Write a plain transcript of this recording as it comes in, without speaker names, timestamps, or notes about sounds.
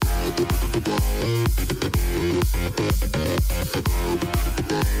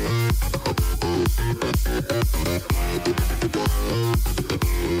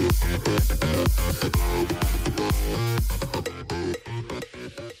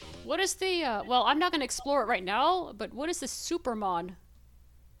What is the, well, I'm not going to explore it right now, but what is the Supermon?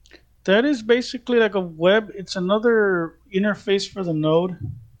 That is basically like a web. It's another interface for the node.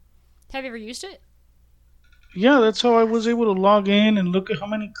 Have you ever used it? Yeah, that's how I was able to log in and look at how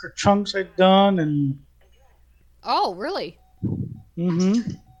many chunks I'd done and. Oh, really?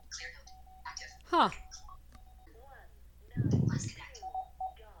 Mm-hmm. Huh.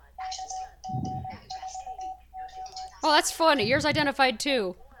 Oh, that's funny. Yours identified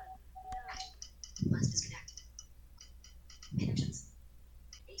too.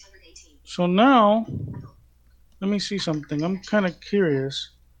 So now, let me see something. I'm kind of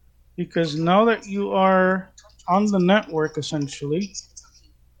curious because now that you are on the network, essentially.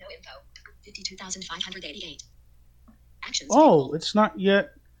 Oh, it's not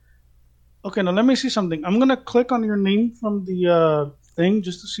yet. Okay, now let me see something. I'm gonna click on your name from the thing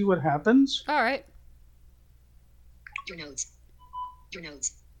just to see what happens. All right.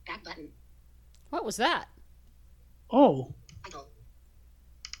 What was that? Oh,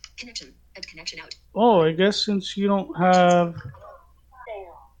 oh, I guess since you don't have.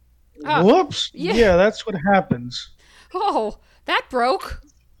 Ah, Whoops. yeah. Yeah, that's what happens. Oh, that broke.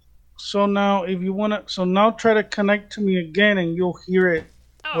 So now, if you wanna, so now try to connect to me again, and you'll hear it.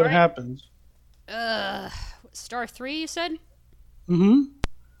 All What right. happens? Uh, star 3, you said? Mm-hmm.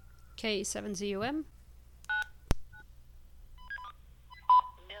 K7ZUM?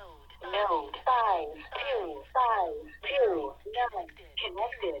 Node 5252 node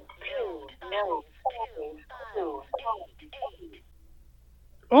connected to node 5258.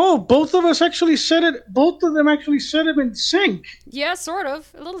 Oh, both of us actually said it. Both of them actually said it in sync. Yeah, sort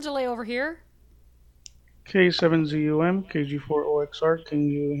of. A little delay over here. K7ZUM, KG4OXR. Can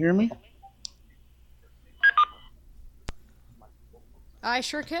you hear me? I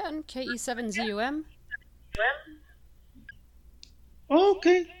sure can. KE7ZUM.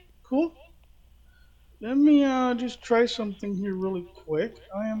 Okay, cool. Let me just try something here really quick.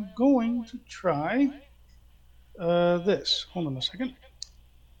 I am going to try this. Hold on a second.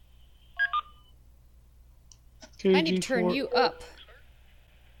 I need to turn KG4. you up.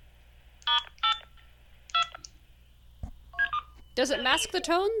 Does it mask the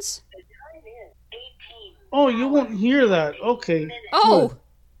tones? Oh, you won't hear that. Okay, good. Oh,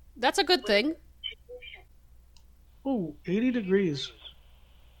 that's a good thing. Oh, 80 degrees.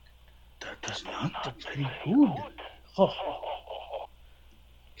 That does not look very good.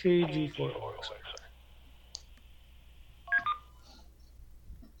 KG4OXR.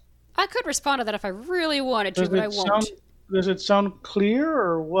 I could respond to that if I really wanted to, Does but I it sound won't. does it sound clear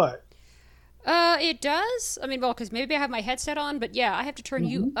or what? It does. I mean, well, because maybe I have my headset on, but yeah, I have to turn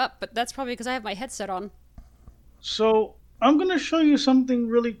you Hmm. up, but that's probably because I have my headset on. So I'm gonna show you something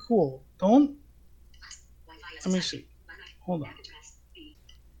really cool. Don't let me see. Hold on.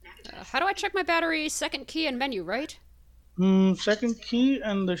 How do I check my battery? Second key and menu, right? Second key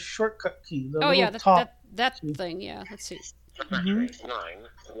and the shortcut key, the Oh little yeah, top that key. thing. Yeah, let's see. Hmm. Battery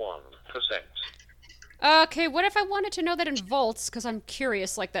 91%. Okay, what if I wanted to know that in volts? Because I'm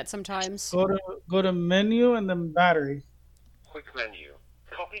curious like that sometimes. Go to menu and then battery. Quick menu.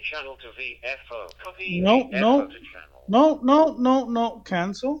 Copy channel to VFO. Copy No, VFO no, to channel. no.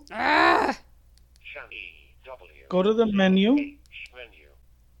 Cancel. Ah! Channel EW. Go to the menu. H menu.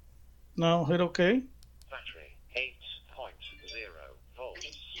 Now hit OK. Battery 8.0 volts.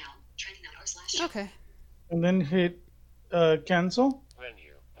 Okay. And then hit cancel.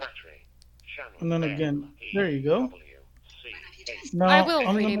 Menu. Battery. Channel And then again. There you go. I Now will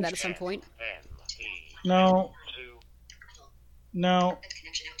I'm rename gonna that at some point. now 2. now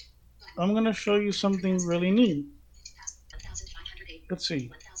I'm gonna show you something really neat. Let's see.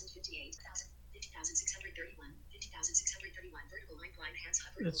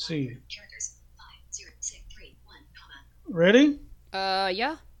 Let's see. Ready?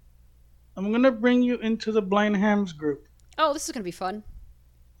 Yeah. I'm gonna bring you into the blind hams group. Oh, this is gonna be fun.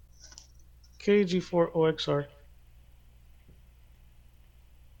 KG4OXR.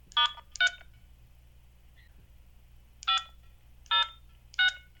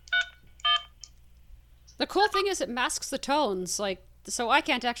 The cool thing is it masks the tones, like, so I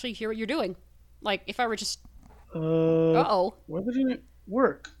can't actually hear what you're doing. Like, if I were just. Uh oh. Where did it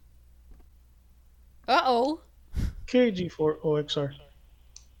work? Uh oh. KG4OXR.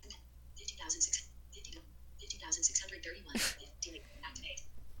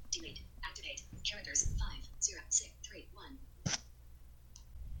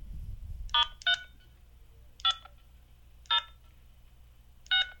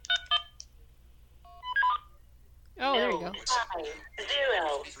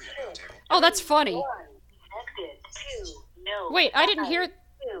 that's funny. 1. Connected. 2. No. Wait, I didn't hear... 2. 5.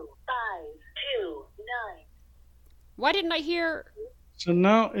 2. 9. Why didn't I hear... So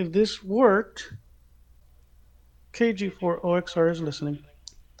now, if this worked, KG4OXR is listening.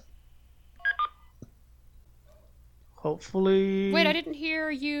 Hopefully... Wait, I didn't hear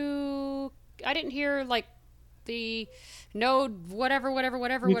you... I didn't hear, like, the node whatever.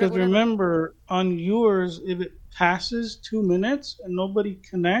 Because remember, on yours, if it passes 2 minutes and nobody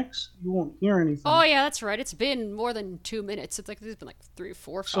connects, you won't hear anything. Oh, yeah, that's right. It's been more than 2 minutes. It's been like 3,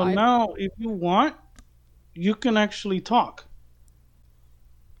 4, 5. So now, if you want, you can actually talk.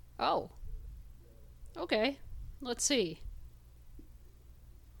 Oh. Okay. Let's see.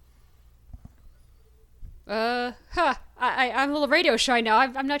 I'm a little radio shy now.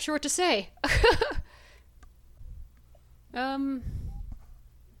 I'm not sure what to say. Let's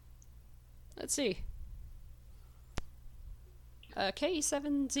see.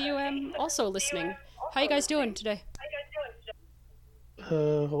 K7ZOM also listening. How you guys doing today?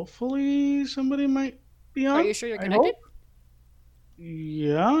 Hopefully somebody might be on. Are you sure you're I connected? hope.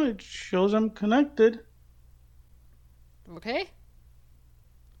 Yeah, it shows I'm connected. Okay.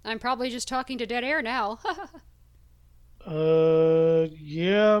 I'm probably just talking to dead air now.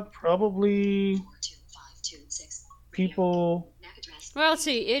 Yeah, probably people. Well, let's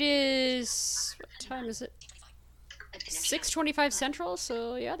see. It is... What time is it? 6:25 Central,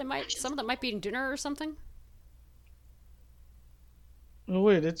 so yeah, some of them might be eating dinner or something. Oh,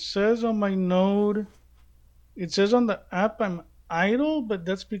 wait, it says on my node, it says on the app I'm idle, but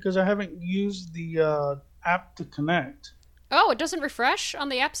that's because I haven't used the app to connect. Oh, it doesn't refresh on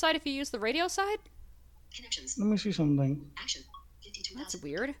the app side if you use the radio side? Connections. Let me see something. Action. 52,000. That's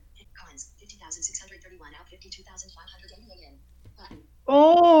weird. Coins. 50,631 out. 52,580 in. Button.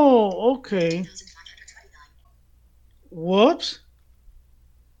 Oh, okay. 50,529. Whoops.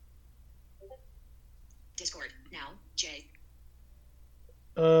 Discord. Now. J.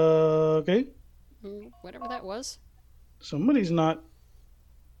 Okay. Whatever that was. Somebody's not.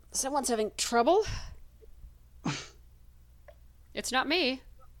 Someone's having trouble. It's not me.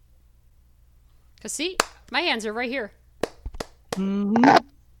 Cause see, my hands are right here. Mm-hmm.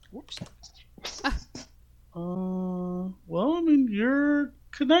 Whoops. Well, I mean, you're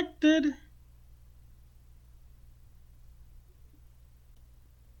connected.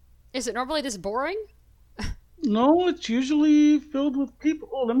 Is it normally this boring? No, it's usually filled with people.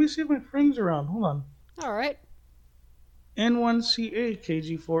 Oh, let me see if my friend's around. Hold on. All right. N1CA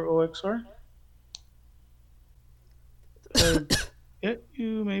KG4OXR. Get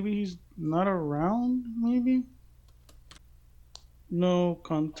you. Maybe he's not around. Maybe. No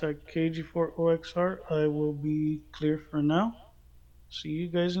contact KG4OXR. I will be clear for now. See you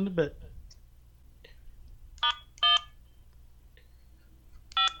guys in a bit.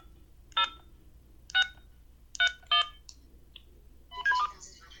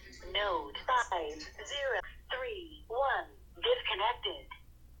 Node 5031 disconnected.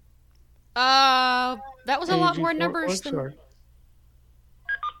 That was a lot more numbers than... KG4OXR.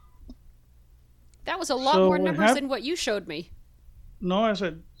 That was a lot So more what numbers than what you showed me. No, I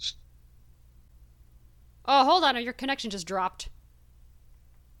said. Oh, hold on. Your connection just dropped.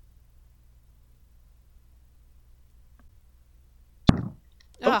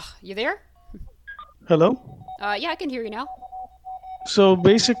 Ugh, you there? Hello? Yeah, I can hear you now. So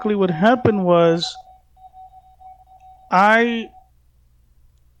basically, what happened was I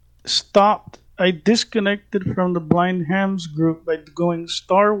disconnected from the Blind Hams group by going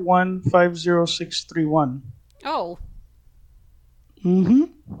 *150631. Oh, Mm-hmm.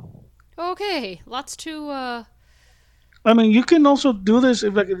 okay. Lots to, I mean, you can also do this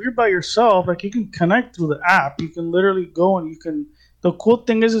if you're by yourself. Like, you can connect through the app. You can literally go and you can. The cool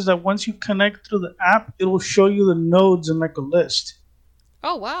thing is that once you connect through the app, it will show you the nodes in like a list.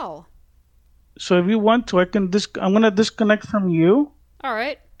 Oh, wow. So if you want to, I'm gonna disconnect from you, All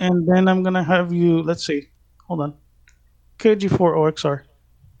right. and then I'm gonna have you. Let's see. Hold on. KG4OXR.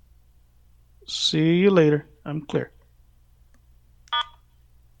 See you later. I'm clear.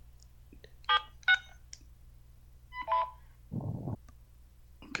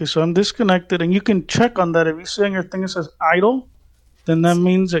 Okay, so I'm disconnected, and you can check on that. If you see on your thing it says idle, then that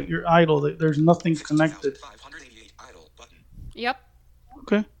means that you're idle. That there's nothing connected. 588 idle button. Yep.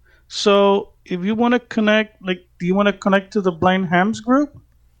 Okay. So if you want to connect, do you want to connect to the Blind Hams group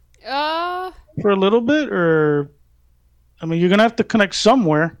for a little bit, or I mean, you're gonna have to connect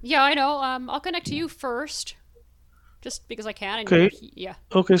somewhere. Yeah, I know. I'll connect to you first. Just because I can. Okay. Yeah.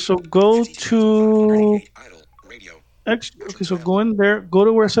 Okay, so go to 588 idle radio. okay, so go in there. Go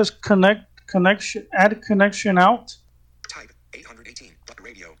to where it says connection. Add connection out. Type 818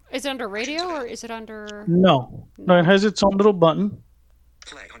 radio. Is it under radio or is it under? No, it has its own little button.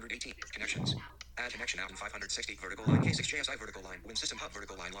 Play 118. Connections. Add connection out in 560. Vertical line. K6JSI vertical line. Win system hub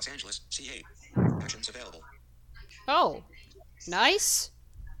vertical line. Los Angeles. C8. Actions available. Oh, nice.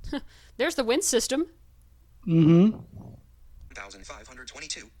 There's the Win system. Mm-hmm.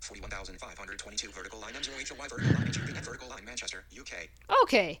 1,522. 41,522 vertical line. M0HOY vertical line. HUPNet vertical line. Manchester, UK.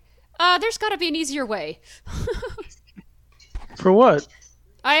 Okay. There's got to be an easier way. For what?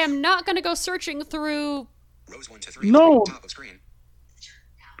 I am not going to go searching through Rows 1 to 3. No. Top of screen.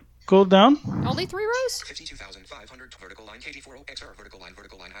 Go down. only 3 rows. 52,500 vertical line. KD40XR vertical line.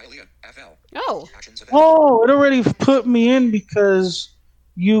 Vertical line. Hialeah. FL. Oh, Actions available. Oh, it already put me in because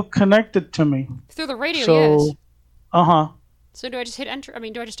you connected to me. through the radio, So, yes. uh-huh. So do I just hit enter? I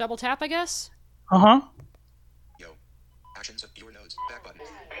mean, do I just double tap, I guess? Uh-huh. Yo. Actions of your nodes. Back button. 2,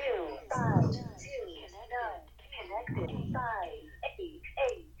 5, 2, 9, connected 5, 8,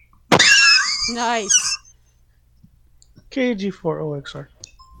 8. Nice. KG4OXR.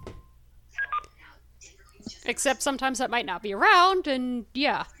 Except sometimes that might not be around, and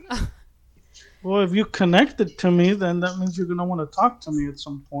yeah. Well, if you connected to me, then that means you're going to want to talk to me at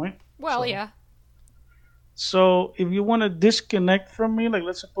some point. Well, So- yeah. So if you want to disconnect from me, like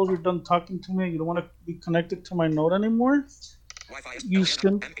let's suppose you're done talking to me, you don't want to be connected to my node anymore, Wi-Fi. You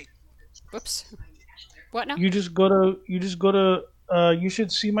still- M8. Whoops. What now? you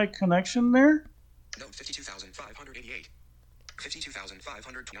should see my connection there. Node 52,588.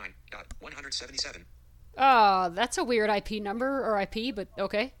 52,509.177. That's a weird IP number or IP, but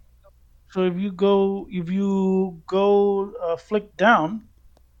okay. So if you go flick down,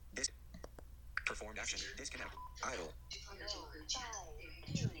 Performed action. Disconnect. Idle. 5, 2,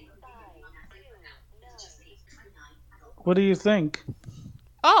 5, 2, what do you think?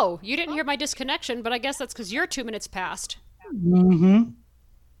 Oh, you didn't hear my disconnection, but I guess that's because you're 2 minutes past. Mm-hmm.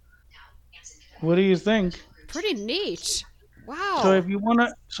 What do you think? Pretty neat. Wow. So if you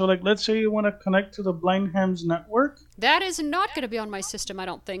let's say you want to connect to the Blind Hams network. That is not going to be on my system, I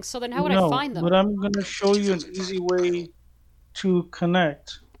don't think. So then how would No, I find them? but I'm going to show you an easy way to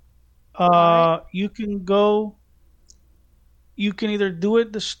connect. Alright. You can either do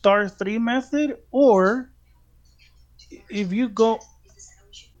it the *3 method, or if you go,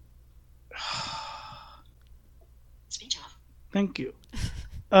 Speech off. thank you.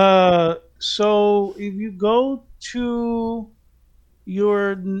 So if you go to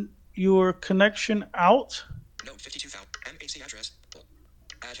your connection out, Node 52,000. MHC address.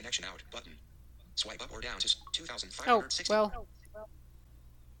 Add connection out button. Swipe up or down to Oh, 2,560. well.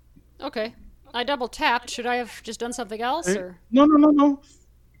 Okay. I double tapped. Should I have just done something else? Or? no.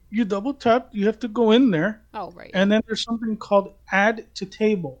 You double tap. You have to go in there, Oh, right. and then there's something called Add to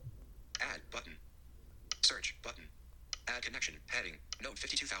Table. Add button. Search button. Add connection heading. Node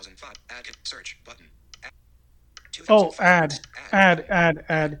 52,005. Search button. Oh, 2,500.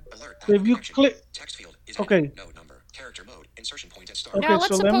 add. Alert. So if you connection. click, Text field is Okay. edited. Node number. Character mode. Insertion point at start. Okay, Now, let's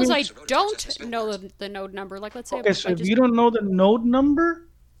so let suppose me- I don't know the node number. Like, let's say okay, so I if just... you don't know the node number,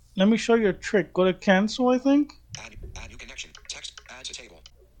 let me show you a trick. Go to cancel, I think. Add new connection. Text. Add to table.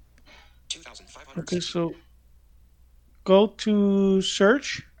 2,500. Okay, so go to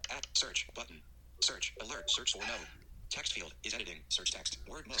search. Add search button. Search alert. Search for node. Text field is editing. Search text.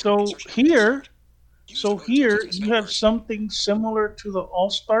 Word mode. So Insertion here, mode. Use the so road here text to you have words. something similar to the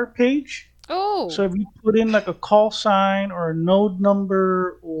All-Star page. Oh, So if you put in like a call sign or a node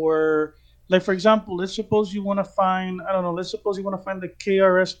number, or like for example, let's suppose you want to find, I don't know, let's suppose you want to find the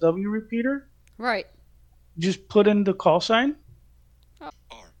KRSW repeater. right. Just put in the call sign. R.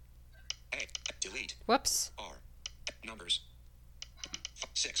 A. Delete. Whoops. R. Numbers.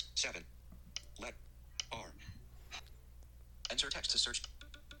 6, 7. Let. R. Enter text to search.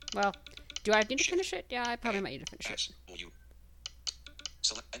 Well, do I need to finish it? Yeah, I probably might need to finish it. S. Will you?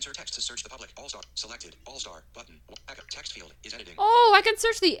 Select. Enter text to search the public. All star. Selected. All star. Button. Echo. Text field is editing. Oh, I can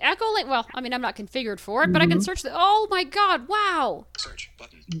search the echo link. Well, I mean, I'm not configured for it, but I can search the... Oh, my God. Wow. Search.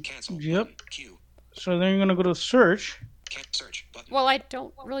 Button. Cancel. Yep. Button. Q. So then you're gonna go to search. Search. Button. Well, I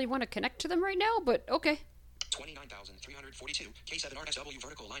don't really want to connect to them right now, but okay. 29,342. K7RSW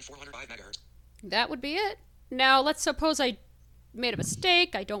vertical line 405 megahertz. That would be it. Now, let's suppose I made a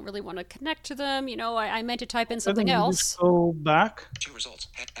mistake. I don't really want to connect to them. You know, I meant to type in I something think you else. Just go back. 2 results.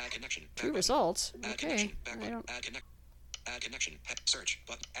 Add connection. Back Two button. results. Add Okay. connection. Back I button. don't... Add connect. Add connection. Search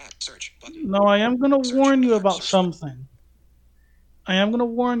button. Add search button. No, I am gonna Search. warn you about Search. something. And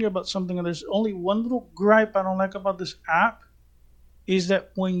there's only one little gripe I don't like about this app, is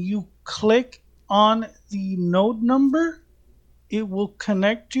that when you click on the node number, it will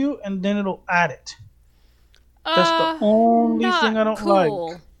connect you and then it'll add it. That's the only not thing I don't cool.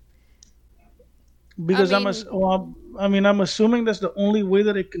 like. Because mean- I'm assuming that's the only way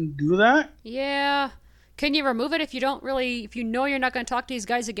that it can do that. Yeah. Can you remove it if you don't really, if you know you're not going to talk to these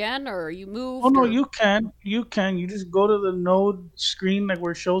guys again, or you move? Oh no, you can. You can. You just go to the node screen, like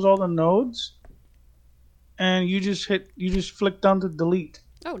where it shows all the nodes, and you just flick down to delete.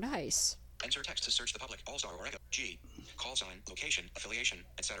 Oh, nice. Enter text to search the public all-star or echo. G. Call sign, location, affiliation,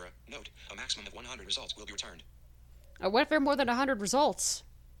 etc. Note, a maximum of 100 results will be returned. What if there are more than 100 results?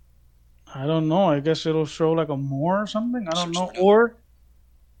 I don't know. I guess it'll show like a more or something. I don't Search know. for node. Or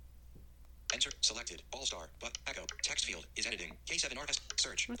Enter selected all-star but echo text field is editing K7RS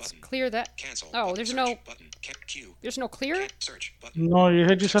search Let's button clear that. cancel. Oh, button, there's search, no- button Q There's no clear? search button no, you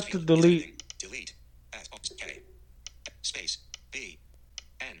just have text to field is delete. editing. Delete S K space B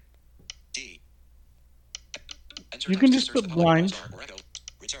N D. Enter You text can to just search put the public blind. all-star or echo.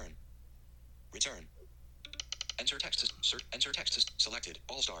 Return. Enter text to selected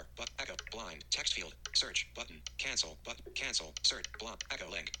all-star but echo blind text field search button cancel search blind echo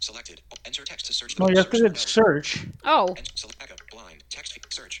link selected enter text to search No, you have to search hit search. Oh, echo blind text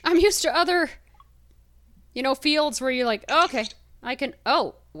search I'm used to other, fields where you're like, oh, okay, I can.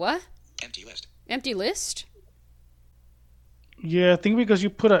 Oh, what? empty list. Empty list? Yeah, I think because you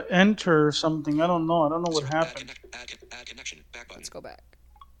put an enter or something. I don't know. I don't know what Add happened. add connection back button. Let's go back.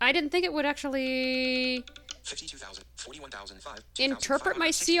 I didn't think it would actually 52,000 41,005 interpret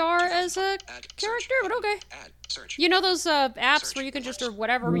my 2,560, CR as a 2,000, add, character, search, but okay. Add search. You know those apps Search, where you can just, search. or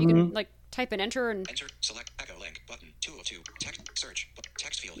whatever, where you can, like, type and enter and. Enter select echo link button 2 of 2 text search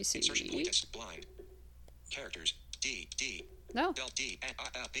text field You see. insertion point text blind characters D No. Del D and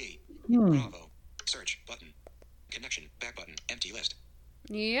B Hmm. Bravo search button connection back button empty list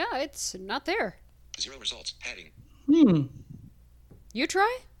Yeah, it's not there. 0 results heading You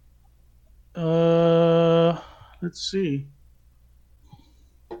try? Let's see.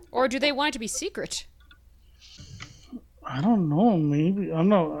 Or do they want it to be secret? I don't know. Maybe I don't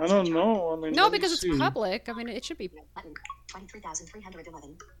know. I mean, No, let me because it's see. public. I mean, it should be. Button.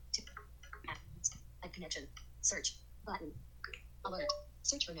 23,311. Add connection. Search. Button. Alert.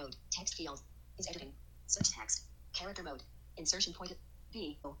 Search for node. Text field. Is editing. Search text. Character mode. Insertion point.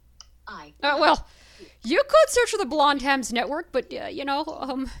 B. O. I. Well, you could search for the Blonde Hams network, but,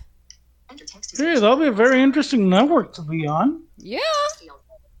 Enter text to Hey, search. that'll be a very interesting network to be on. yeah. Text field.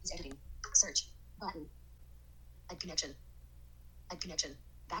 Is editing. Search. Button. Add connection. Add connection.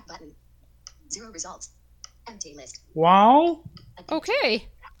 Back button. 0 results. Empty list. Wow. Add connection. Okay.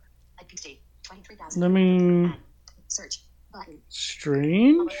 Add connection. 23,000. Let me. Add. Search. Button.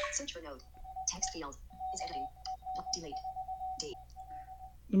 Strange. Alert. Search for node. Text field. Is editing. Delete. D.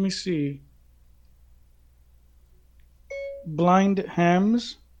 Let me see. Blind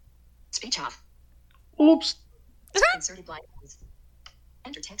hams. Speech off. Oops. Inserted blind.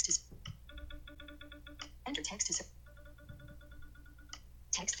 Enter text is. Enter text is.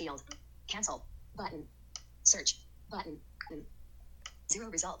 Text field. Cancel. Button. Search. Button. 0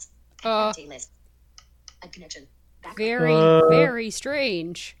 results. Empty list. Add connection. Back. Very, very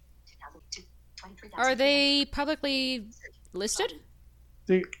strange. 23,000. Are they publicly listed?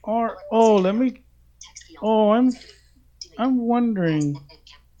 They are. Oh, let me. Text field. Oh, I'm Delete. wondering.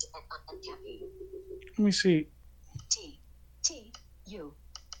 Let me see. T. T. U.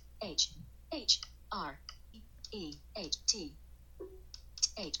 H. H. R. E. H. T.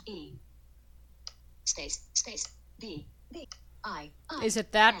 H. E. Space. Space. B. B. I. I. Is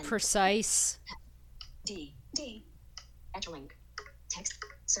it that N. precise? D. D. Enter link. Text.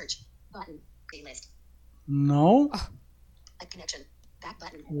 Search. Button. A list. No. Add connection. Back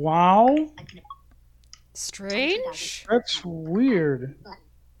button. Wow. Add connection. Strange. That's weird. Button.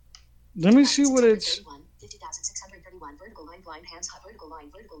 Let me see what it's. 50,631. Vertical line. Blind hands. Hot. Vertical line.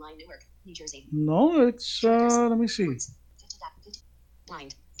 Newark, New Jersey. No, it's. Let me see. 50,000.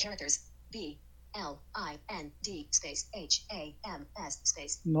 Blind. Characters. B. L. I. N. D. Space. H. A. M. S.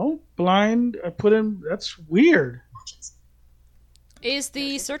 Space. No, blind. I put in. That's weird. Options. Is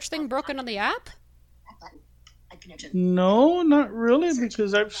the search thing broken on the app? Back button. Add connection. No, not really,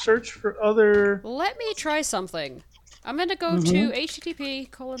 because I've searched for other. Let me try something. I'm gonna go to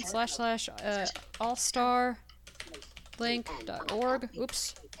http://allstarlink.org.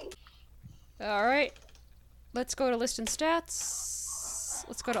 Oops. All right. Let's go to list and stats.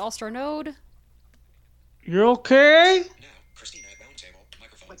 Let's go to All-Star Node. You're okay? Now, Christina at Roundtable,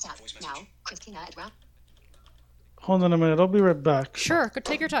 microphone, What's up voice now? message. Christina at Round. Hold on a minute. I'll be right back. Sure, go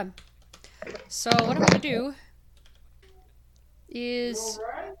take your time. So what I'm gonna do is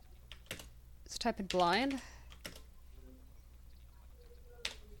let's type in blind.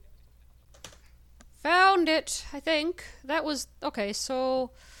 Found it, I think. That was okay,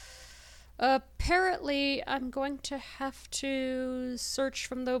 so Apparently, I'm going to have to search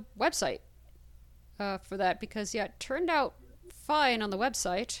from the website for that because yeah, it turned out fine on the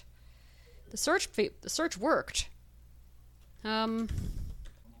website. The search worked.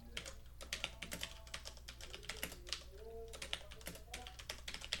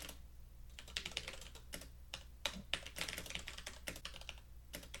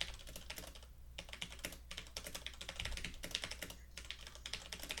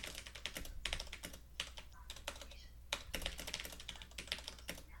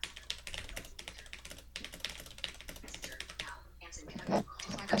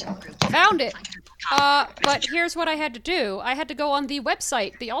 Found it. But here's what I had to do. I had to go on the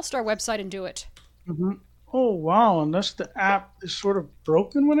website, the All-Star website, and do it. Mm-hmm. Oh, wow. Unless the app is sort of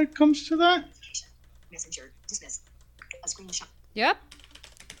broken when it comes to that? Messenger. Dismiss. A screenshot. Yep.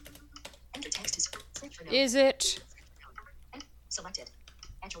 Enter text is search for node. Is it Selected.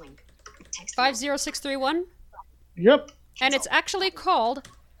 Enter link. Text 50631? Yep. And it's actually called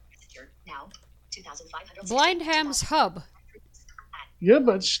Messenger. Now. 2,500. Blind Ham's Hub. Yeah,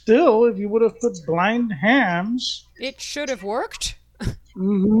 but still, if you would have put blind hams... It should have worked.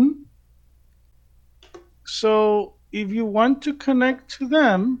 Mm-hmm. So, if you want to connect to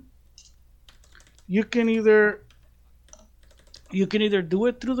them, you can either do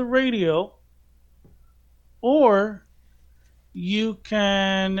it through the radio, or you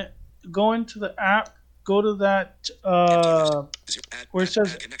can go into the app, go to that where it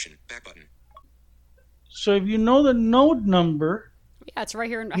says. Add connection. Back button. So if you know the node number, Yeah, it's right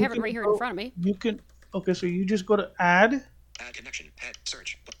here. I You have it can right here go- in front of me. you can. Okay, so you just go to add. Add connection. Head.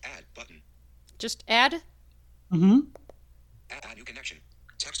 Search. Add button. Just add. Mm-hmm. Add new connection.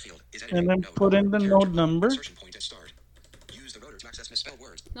 Text field is edited. And then Node. put in the Character node number. Insertion point at start. Use the rotor to access misspelled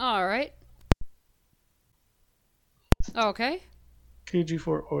words. All right. Okay.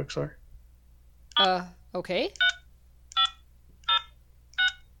 KG4 OXR. Okay.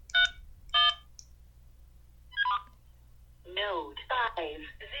 Node 50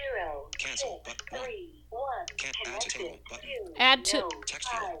 Cancel button. 631 Can't add to table connected button. to Add to. node Text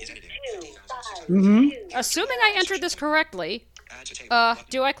field is edited. 52 Mm-hmm. Assuming I entered this correctly, Add to table button.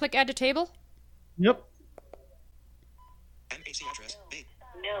 do I click add to table? Yep. MAC address. B.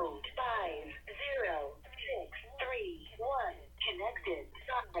 Node 50631 connected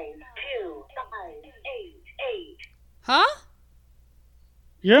 52588. Huh?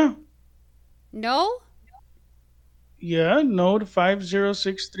 Yeah. No? Yeah. Node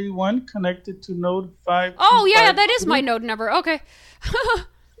 50631 connected to node 5. Oh, yeah, that is my node number. Okay.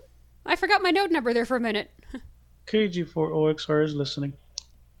 I forgot my node number there for a minute. KG4 OXR is listening.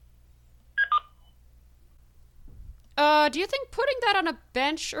 Do you think putting that on a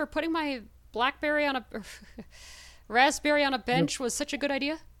bench or putting my BlackBerry on a Raspberry on a bench was such a good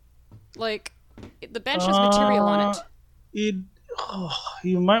idea? Like, the bench has material on it.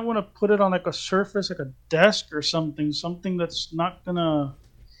 You might want to put it on like a surface, like a desk or something that's not gonna,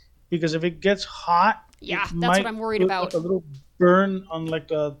 because if it gets hot, Yeah, it that's might what I'm worried put, about. like, a little burn on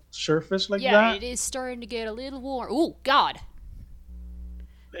like a surface like Yeah, that. it is starting to get a little warm. Ooh, God.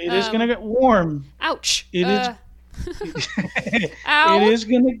 It is gonna get warm. Ouch. It is. Ow. It is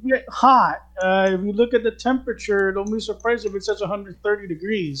gonna get hot. If you look at the temperature, don't be surprised if it says 130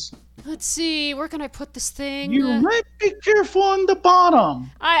 degrees. Let's see, where can I put this thing? You might be careful on the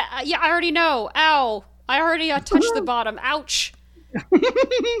bottom. Yeah, I already know. Ow. I already touched the bottom. Ouch.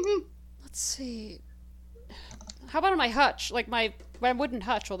 Let's see. How about on my hutch? Like my wooden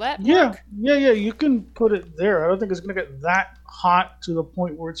hutch, will that work? Yeah. You can put it there. I don't think it's gonna get that hot to the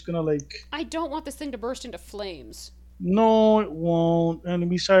point where it's gonna like. I don't want this thing to burst into flames. No, it won't. And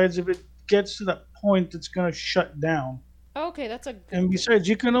besides, if it gets to that point, it's gonna shut down. Okay, that's a good And thing. besides,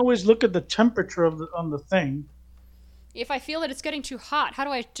 you can always look at the temperature on the thing. If I feel that it's getting too hot, how do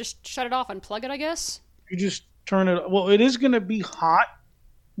I just shut it off and plug it, I guess? You just turn it. Well, it is gonna be hot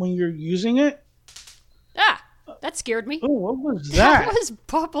when you're using it. Ah! That scared me. Oh, what was That that? was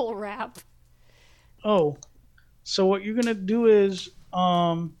bubble wrap. Oh, so what you're gonna do is,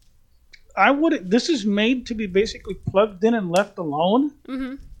 I would. This is made to be basically plugged in and left alone.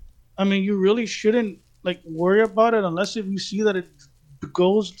 Mm-hmm. I mean, you really shouldn't like worry about it unless if you see that it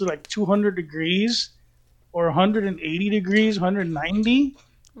goes to like 200 degrees or 180 degrees, 190.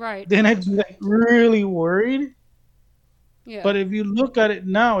 Right. Then I'd be like really worried. Yeah. But if you look at it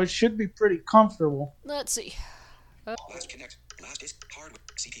now, it should be pretty comfortable. Let's see. Last connect. Last disk. Hardware.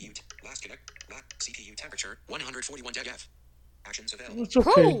 CPU. Last connect. Last CPU temperature 141 degF. Actions available. It's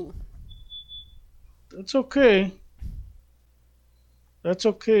okay. Cool. That's okay. That's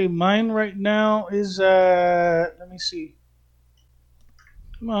okay. Mine right now is let me see.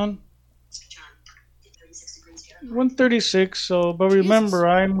 Come on. Switch on. 36 degrees Fahrenheit. 136. So, but remember,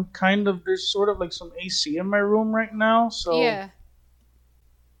 I'm kind of there's sort of like some AC in my room right now. So, Yeah.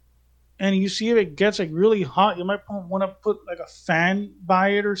 and you see if it gets like really hot, you might want to put like a fan by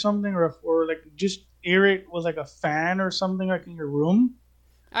it or something, or like just air it with like a fan or something like in your room.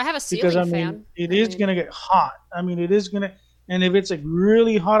 I have a Because ceiling I mean, fan. it is gonna get hot. I mean, it is gonna, and if it's like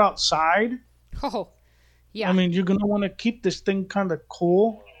really hot outside, Oh, yeah. I mean, you're gonna want to keep this thing kind of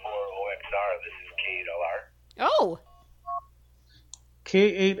cool. Oh,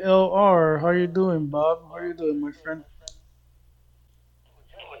 K8LR, how you doing, Bob? How you doing, my friend?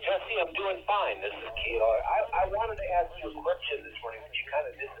 Jesse, I'm doing fine. This is Keto. I wanted to ask you a question this morning, but you kind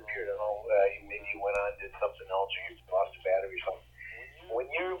of disappeared. I don't know, maybe you went on, did something else, or you lost a battery or something. When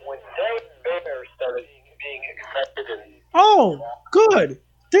Derek Bear started being accepted in... Oh, good.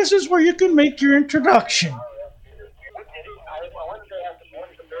 This is where you can make your introduction. I wanted to ask what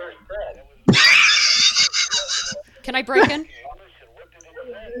the Bear said. can I break in?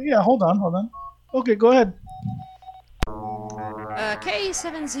 Yeah, hold on. Okay, go ahead.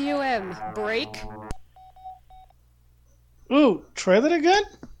 K7ZUM, break. Ooh, try that again?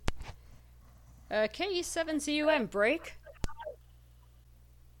 K7ZUM, break.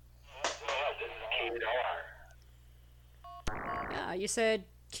 You said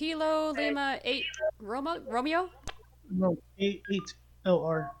Kilo Lima 8 Romeo? No,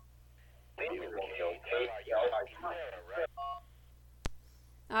 K8LR.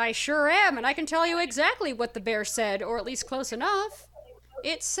 I sure am, and I can tell you exactly what the bear said, or at least close enough.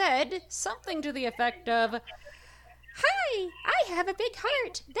 It said something to the effect of, "Hi, I have a big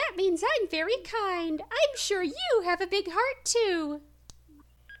heart. That means I'm very kind. I'm sure you have a big heart too."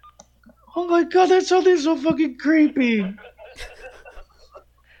 Oh my god, that sounded so fucking creepy.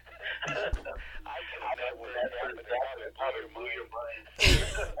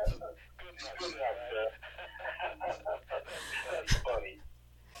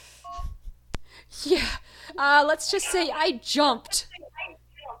 Yeah, let's just say I jumped.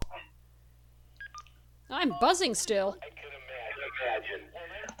 I'm buzzing still. I can imagine.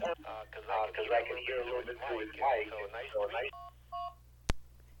 Because I can hear a little bit through his mic. So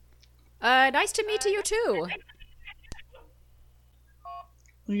nice. Nice to meet you too.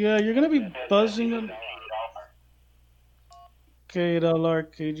 Yeah, you're gonna be buzzing on K8LR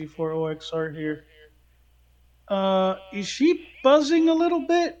KG4OXR here. Is she buzzing a little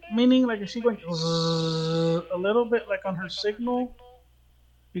bit? Meaning, like, is she going zzz a little bit, like on her signal?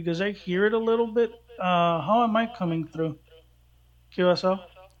 Because I hear it a little bit. How am I coming through? QSL?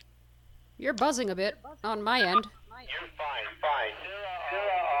 You're buzzing a bit on my end. You're fine.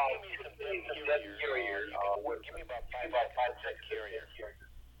 Give me some carrier. Give me about 5 carrier.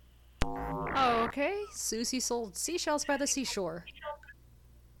 Oh, okay. Susie sold seashells by the seashore.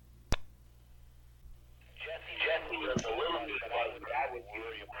 Jesse, it's a little bit like that would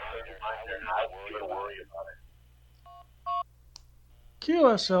worry about it. They're not going to worry about it.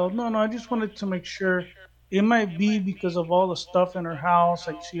 QSL? No, I just wanted to make sure. It might be because of all the stuff in her house.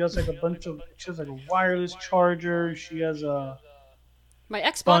 Like, she has like a wireless charger. She has a My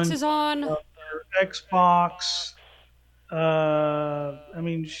Xbox is on. her Xbox. I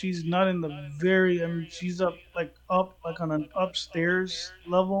mean, she's not in the very. I mean, she's up on an upstairs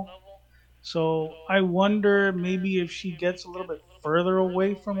level. So I wonder maybe if she gets a little bit further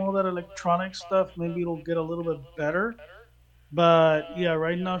away from all that electronic stuff, maybe it'll get a little bit better. But yeah,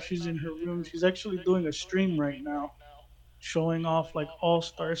 right now she's in her room. She's actually doing a stream right now, showing off like All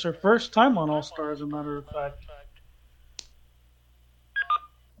Stars. It's her first time on All Stars, as a matter of fact.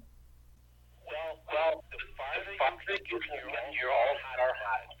 Well, the farther you get your all-star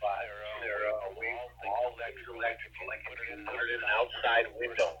hotspot, they're away from all electrical, put it in an outside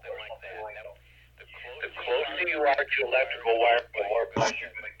window or something like that. The closer you are to electrical wire, the more pressure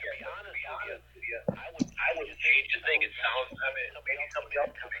you're going to get. To be honest with you, I would change the thing. It sounds, maybe somebody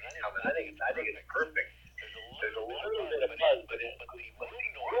else coming. I think it's perfect. There's a little bit of buzz, but the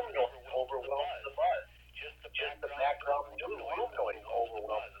room noise overwhelms the buzz. Just the background room noise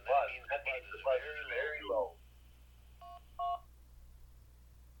overwhelms the buzz. That means the buzz is very low.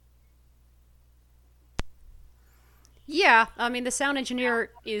 Yeah, I mean the sound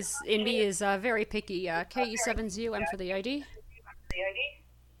engineer is very picky. KE7ZUM for the ID.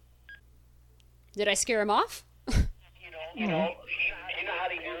 Did I scare him off? You know how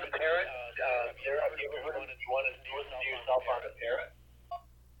to use a parrot? Sarah, have you ever heard of it? You want to listen to yourself on a parrot?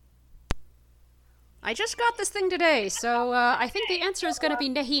 I just got this thing today, so I think the answer is going to be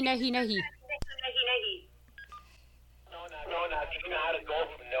nehi, nehi, nehi. No. Do you know how to go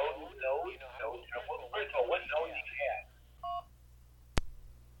from nose to nose? First of all, what nose do you have?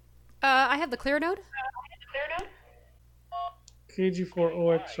 I have the clear node.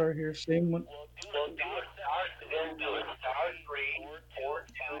 KG4OXR here, same one. Well, do it star, then do it star 3 4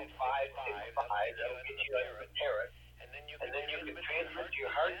 2 5 6 5. That'll get you a terrace. And then you can transfer to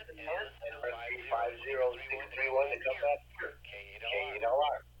your heart and press 350631 to come back here.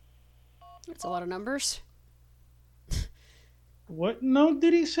 K8LR. That's a lot of numbers. What node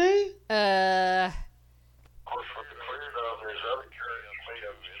did he say? Of course, for the clear node, there's other carriers made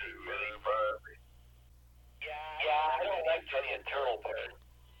up to Yeah, I don't like the internal part.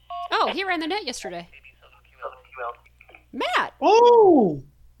 Oh, he ran the net yesterday. Matt! Oh,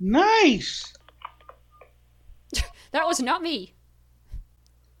 nice. That was not me.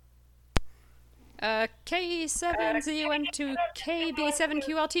 K7ZUM to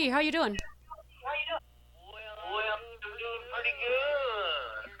KB7QLT. How you doing? Well, I'm doing pretty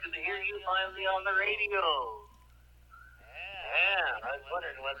good. Good to hear you finally on the radio. Yeah, I was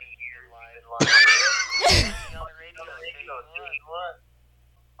wondering whether you're live on the radio.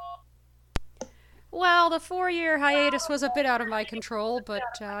 Well, the 4-year hiatus was a bit out of my control, but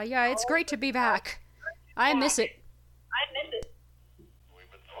yeah, it's great to be back. I miss it. We've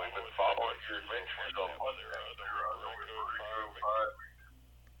been following your adventures on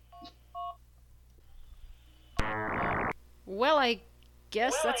Well, I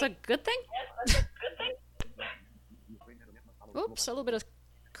guess that's a good thing? Oops, a little bit of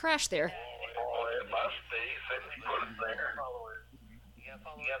crash there. It must be, since you put it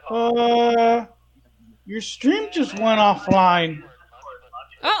there. Your stream just went offline.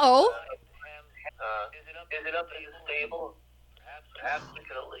 Uh-oh. Is it up to you stable? Perhaps we could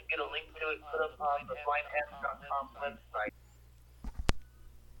get a link to it put up on the blindheads.com website.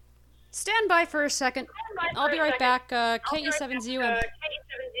 Stand by for a second. I'll be right back. KE7ZUM.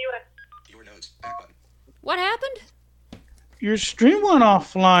 Your nodes. Back button. What happened? Your stream went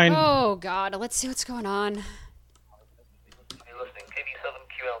offline. Oh, God. Let's see what's going on. You're listening,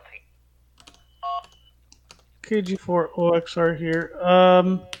 KB7QLT. KG4OXR here.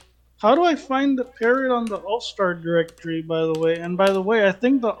 How do I find the parrot on the All-Star directory, by the way? And by the way, I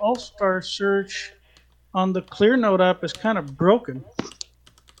think the All-Star search on the ClearNode app is kind of broken.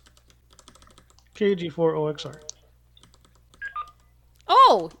 KG4OXR.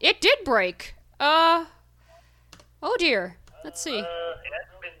 Oh, it did break. Oh, dear. Let's see. It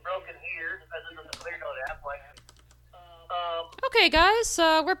hasn't been broken here, other than the ClearNode app. Okay, guys,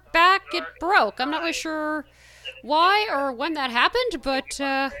 we're back. It broke. I'm not really sure why or when that happened, but,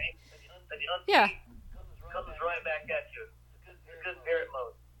 yeah. Comes right back at you. It's good parrot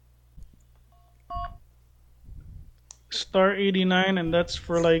mode. Star 89, and that's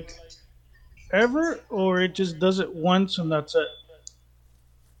for like ever, or it just does it once and that's it?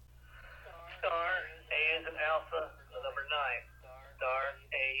 Star, A is an alpha, the number 9. Star,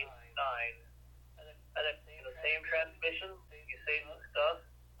 A, 9. And then in the same transmission, you say some stuff,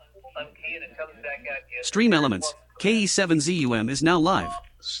 unkey, and it comes back at you. Stream Elements. KE7ZUM is now live.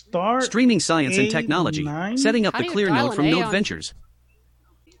 Star Streaming science and technology. 89? Setting up How the do you clear dial node an from A Node on- Ventures.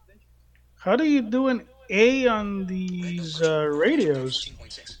 How do you do an A on these radios?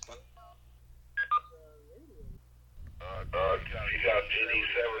 15.6. Button. You got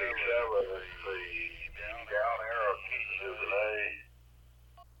GD77, the down arrow is an A.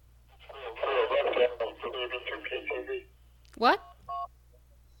 What?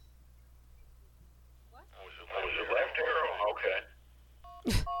 Was it left arrow? Okay.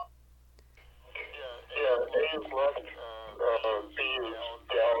 Yeah, A is left, B is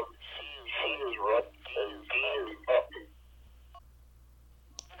down, C is right, and D is up.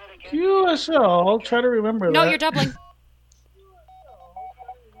 QSL, I'll try to remember No, that. you're doubling.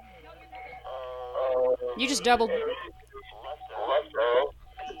 You just doubled. Left arrow,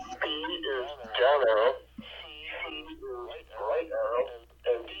 B is down arrow, C is right arrow,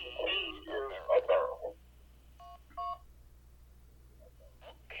 and D is up arrow.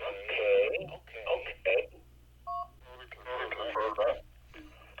 Okay. We confirm that.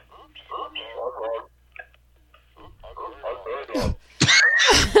 Oops, I'm wrong. I'm very wrong.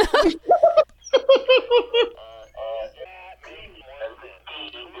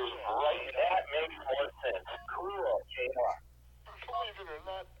 That makes more sense. Cool, JR. Believe it or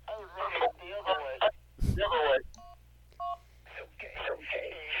not, I was running it the other way. The other way. Okay.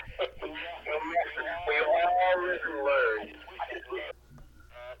 We all live and learn.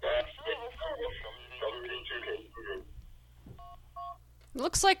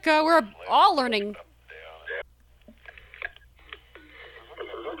 Looks like we're all learning. You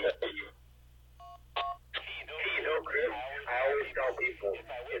know, Chris, I always tell people,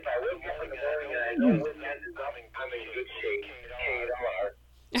 if I wake up in the morning and I know what time is up, I'm in good shape. KR.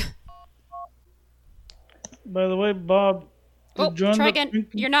 By the way, Bob. Oh, did you end try up again.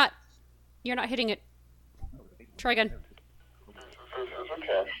 drinking- You're not hitting it. Try again. Okay.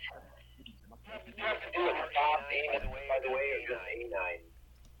 You have to do a stop A9. By the way, it's just A9.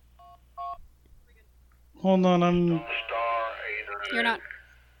 Hold on, I'm. Star A9. You're not.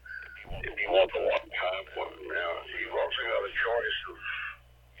 If you want the one time one, you've also got a choice of,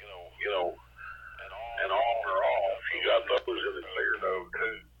 an on or off. You got those in the clear node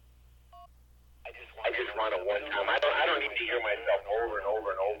too. I just want a one time. I don't need to hear myself over and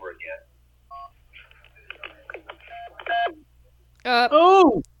over and over again.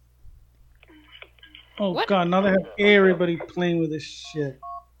 Oh! Oh, What? God, now they have everybody playing with this shit.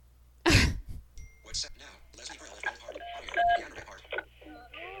 What's set now? Leslie Pearl, Left Part, Audio, Piano Part.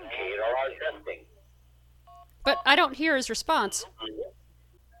 KDR testing. But I don't hear his response. It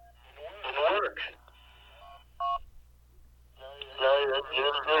works. No, you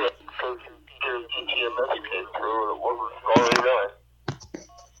didn't do it because your GTMS came through and it wasn't star A9.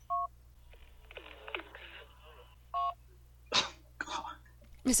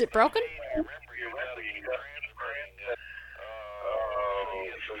 Is it broken?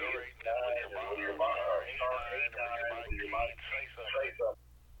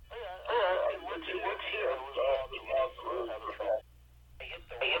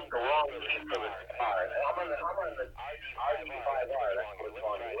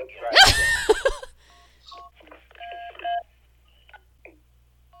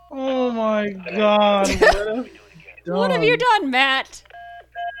 Oh my God. What have you done, Matt?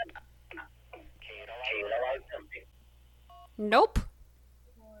 Nope.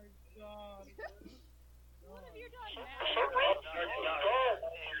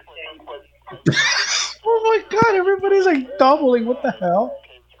 Oh my God, everybody's like doubling. What the hell?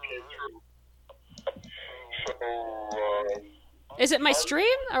 Is it my stream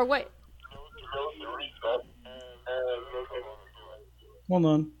or what? Hold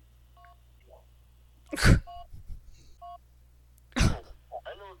on.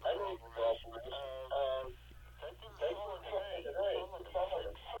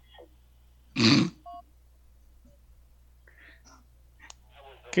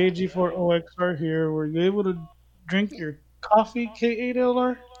 KG4OXR here. Were you able to drink your coffee,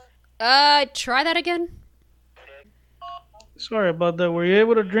 K8LR? Try that again. Sorry about that. Were you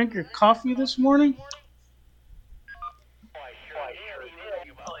able to drink your coffee this morning?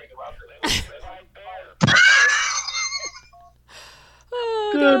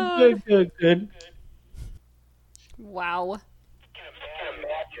 Oh, Good. Wow.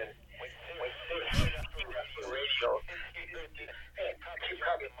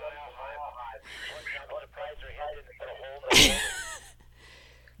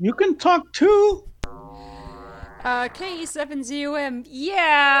 You can talk too. KE7ZUM.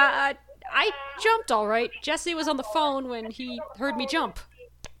 Yeah, I jumped all right. Jesse was on the phone when he heard me jump.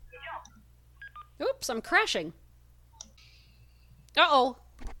 Oops, I'm crashing. Uh-oh.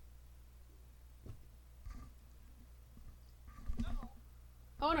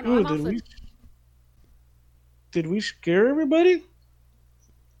 Oh, no, Ooh, I'm off it. Did we scare everybody?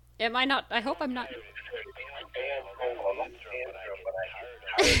 Am I not? I hope I'm not.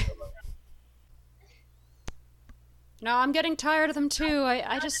 No, I'm getting tired of them too.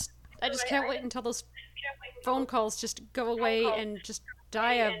 I just can't wait until those phone calls just go away and just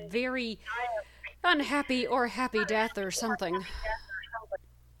die a very unhappy or happy death or something.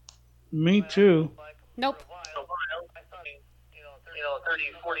 Me too. Nope.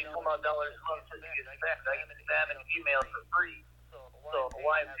 $30, $40, $40 a month to get spam. I get spam and emails for free. So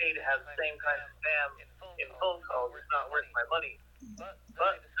why pay to have the same kind of spam in phone calls? It's not worth my money. But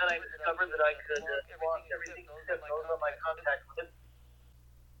then I discovered that I could block everything except those on my contact list.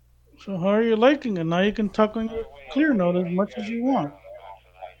 So how are you liking it? Now you can talk on your clear note as much as you want.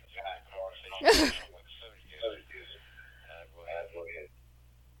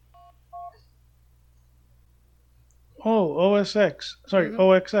 Oh, OSX. Sorry,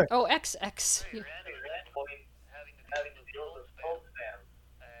 OXX. Oh, XX. Yeah. Having to deal with phone spam.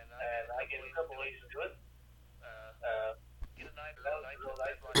 And I get a couple ways to do it.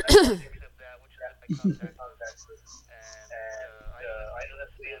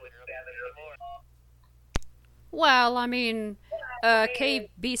 Well, I mean,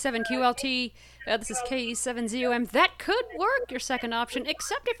 KB7QLT, this is KE7ZUM. That could work, your second option,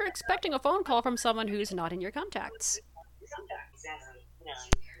 except if you're expecting a phone call from someone who's not in your contacts.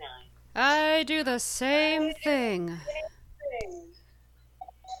 I do the same thing.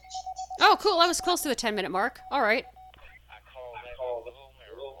 Oh, cool. I was close to the 10-minute mark. All right.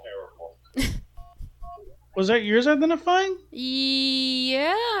 Was that yours identifying?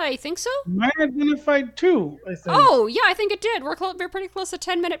 Yeah, I think so. Mine identified too, I think. Oh, yeah, I think it did. We're pretty close to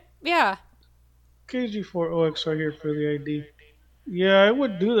 10-minute. Yeah. KG4OXR here for the ID. Yeah, I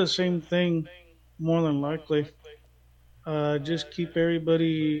would do the same thing, more than likely. Just keep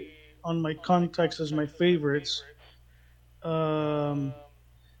everybody on my contacts as my favorites. Or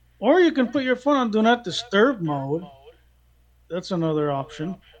you can put your phone on Do Not Disturb mode. That's another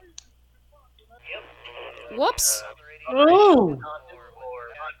option. Whoops. Oh!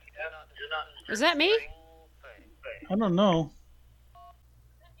 Was that me? I don't know.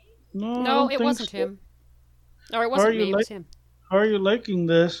 No, I No, don't it think wasn't so. him. Or it How are wasn't you me, it was him. How are you liking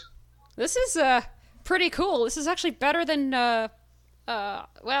this? This is pretty cool. This is actually better than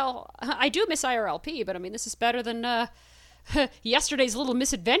well, I do miss IRLP, but I mean this is better than yesterday's little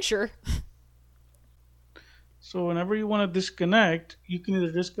misadventure. So whenever you want to disconnect, you can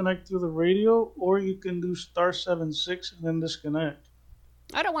either disconnect through the radio or you can do *76 and then disconnect.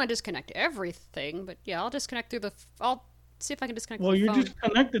 I don't want to disconnect everything, but yeah, I'll disconnect through the I'll see if I can disconnect Well, through the you're phone. just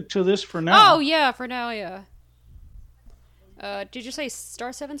connected to this for now. Oh, yeah, for now, yeah. Did you say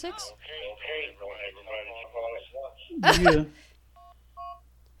 *76? Yeah.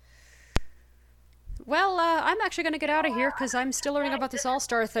 Well, I'm actually going to get out of here because I'm still learning about this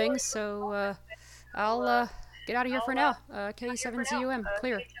All-Star thing, so I'll get out of here for now. K7ZUM,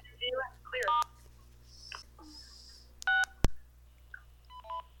 clear.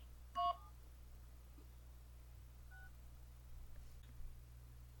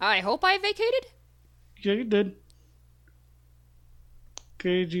 I hope I vacated? Yeah, you did.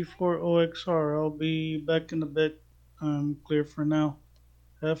 KG4OXR. I'll be back in a bit. I'm clear for now.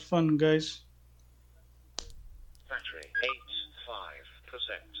 Have fun, guys. Battery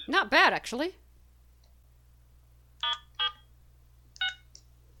 85%. Not bad, actually.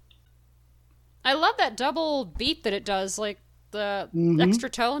 I love that double beat that it does, like the extra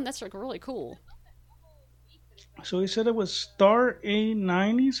tone. That's like really cool. So he said it was star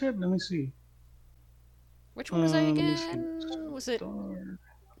A9, he said? Let me see. Which one was I Let me again? see. Was it? Star.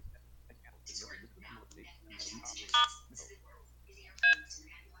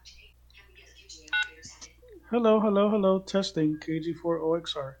 Hello. Testing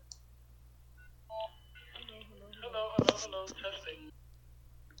KG4OXR. Hello. Testing.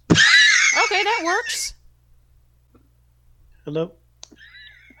 Okay, that works. Hello.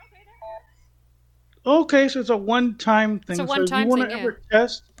 Okay, so it's a one-time thing. It's a So one-time if you want thing, to yeah. ever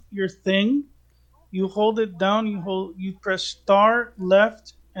test your thing, you hold it down. You press star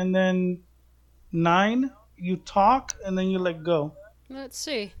left and then 9. You talk and then you let go. Let's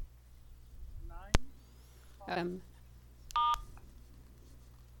see.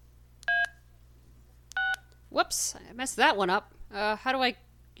 Whoops! I messed that one up. How do I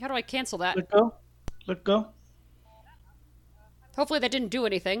cancel that? Let go. Let go. Hopefully that didn't do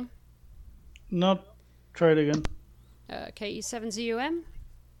anything. No, try it again. KE7ZUM.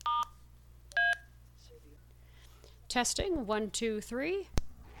 Testing 1, 2, 3.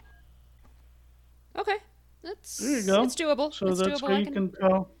 Okay, that's There you go. It's doable. So it's that's doable. how you can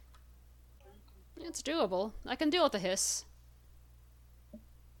tell. It's doable. I can deal with the hiss.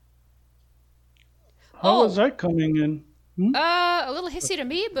 How was that coming in? A little hissy to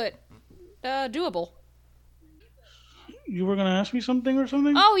me, but doable. You were gonna ask me something or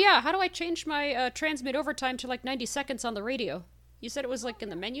something? Oh yeah, how do I change my transmit overtime to like 90 seconds on the radio? You said it was like in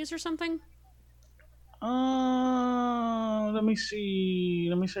the menus or something? Let me see.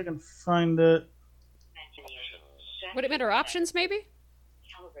 Let me see if I can find it. Would it matter options maybe?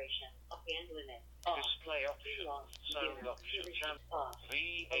 Calibration of band limit. Display options. Sound option. Channel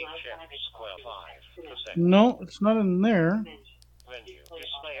VHF square 5%. No, it's not in there. Menu.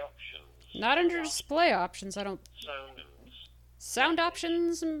 Display options. Not under display options, I don't. Sound. Sound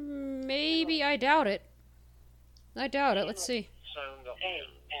options? Maybe. I doubt it. Let's see. Sound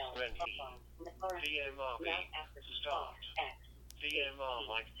options. Menu. DMR B. Start. DMR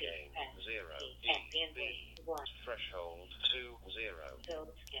mic gain 0. B. Threshold 2 0.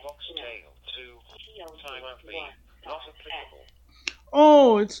 Box tail 2. Timeout B. Not applicable.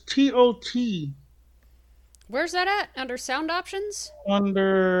 Oh, it's TOT Where's that at? Under sound options?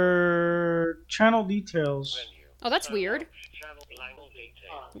 under channel details. Menu. Oh, that's weird. Channel language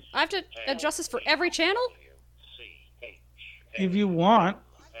details. I have to adjust this for every channel? C. If you want,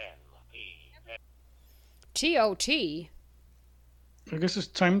 TOT. I guess it's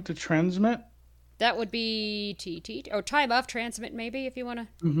time to transmit. That would be TT. Or time of transmit, maybe, if you want to.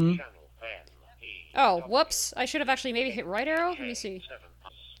 Mm-hmm. Oh, whoops. I should have actually maybe hit right arrow. Let me see.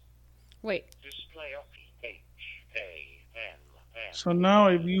 Wait. Display option So now,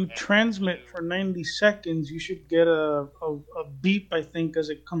 if you transmit for 90 seconds, you should get a beep, I think, as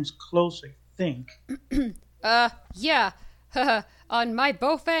it comes close, I think. Yeah. On my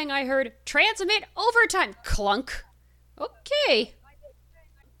Bofang, I heard transmit overtime. Clunk. Okay.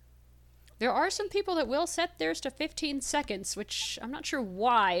 There are some people that will set theirs to 15 seconds, which I'm not sure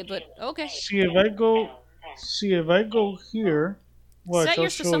why, but okay. See if I go here. Watch, Set I'll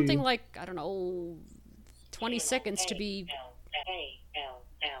yours to show something you. like, I don't know, 20 seconds to be.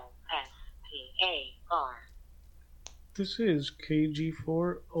 A-L-L-S-T-A-R. This is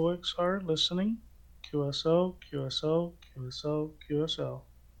KG4OXR listening. QSL, QSL, QSL, QSL.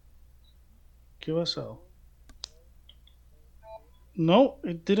 QSL. No,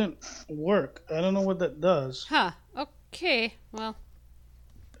 it didn't work. I don't know what that does. Huh. Okay. Well,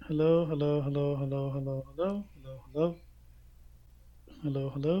 Hello, hello, hello, hello, hello, hello, hello, hello. Hello,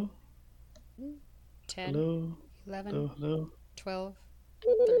 hello, 10, hello, 11, hello, hello. 12,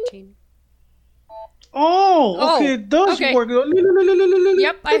 13. Oh, okay, Oh, it does okay. work.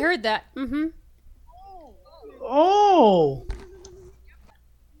 Yep, I heard that. Mm-hmm. Oh.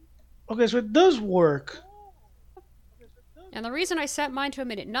 Okay, so it does work. And the reason I set mine to a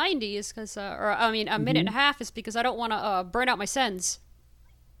minute 90 is because, a minute and a half is because I don't want to burn out my sends.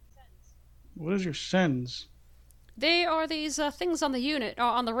 What is your sends? They are these things on the unit,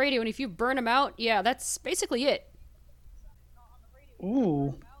 on the radio, and if you burn them out, yeah, that's basically it.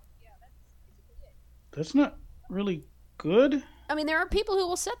 Ooh. That's not really good. I mean, there are people who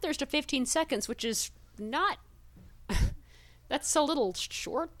will set theirs to 15 seconds, which is not. That's a little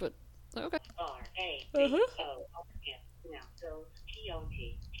short, but okay. R-A-D-O-S. Now, so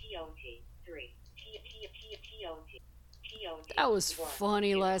T-O-T, T-O-T, 3, T-T-T-O-T, T-O-T. That was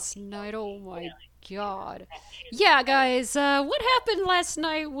funny last night. Oh my god. Yeah, guys, what happened last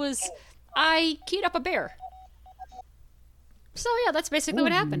night was I keyed up a bear. So, yeah, that's basically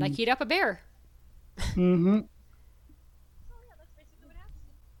what happened. I keyed up a bear. Mm-hmm.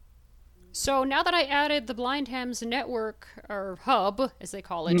 So, now that I added the Blind Hams network, or hub, as they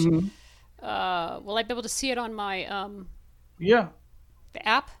call it, will I be able to see it on my Yeah. the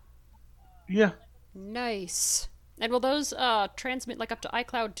app? Yeah. Nice. And will those transmit like up to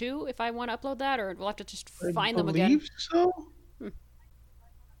iCloud too if I want to upload that, or we'll have to just find them again? believe so.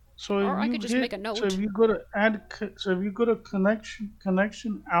 So Or if I you could just make a note. So if you go to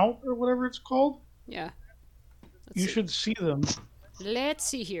connection out or whatever it's called, Yeah. you should see them. Let's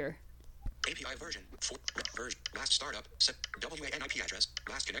see here. API version 4 version last startup set WAN IP address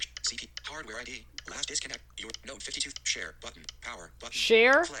last connection CP hardware ID last disconnect your node 52 share button power button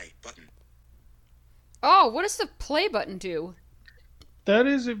Share? play button. Oh, what does the play button do? That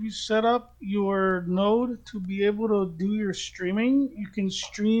is, if you set up your node to be able to do your streaming, you can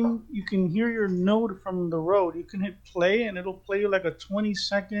stream, you can hear your node from the road. You can hit play and it'll play you like a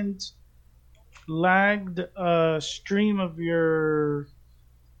 20-second lagged stream of your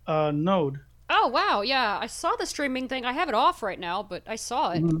node. Oh, wow, yeah, I saw the streaming thing. I have it off right now, but I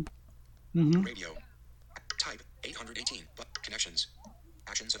saw it. Mm-hmm. Radio type 818 but connections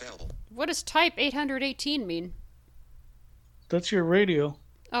actions available. What does type 818 mean? That's your radio.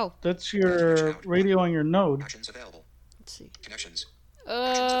 Oh, That's your radio on your node. Actions available. let's see. Connections.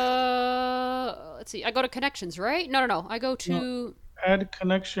 Let's see. I go to connections, right? No. I go to. Add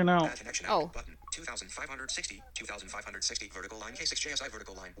connection out. Add connection Oh. out button 2560 vertical line K6JSI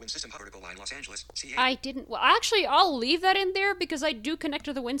vertical line Wind System vertical line Los Angeles CA. I didn't. Well, actually, I'll leave that in there because I do connect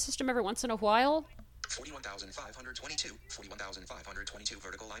to the Wind system every once in a while. 41,522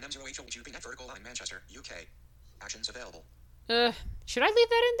 vertical line M0HOUP net vertical line Manchester UK. Actions available. Should I leave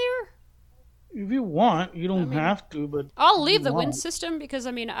that in there? If you want, you don't have to, but I'll leave you the Wind want. system because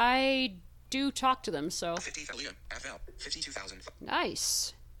I mean I do talk to them, so 50 Liam FL 52,000.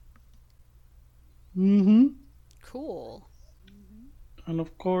 nice, Mm-hmm. cool. And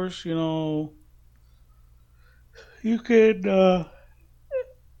of course, you know, you could add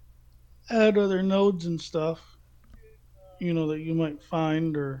other nodes and stuff, you know, that you might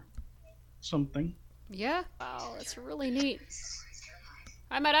find or something. Yeah. Wow, that's really neat.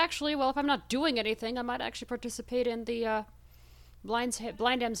 I might actually, well, if I'm not doing anything, I might actually participate in the Blind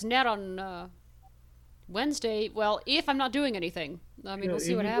Ham's net on Wednesday. Well, if I'm not doing anything, I mean, we'll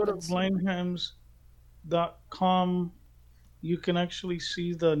see what happens. If you go to blindhams.com, you can actually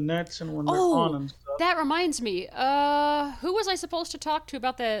see the nets and when they're on and stuff. That reminds me. Who was I supposed to talk to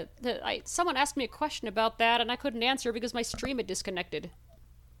about someone asked me a question about that, and I couldn't answer because my stream had disconnected.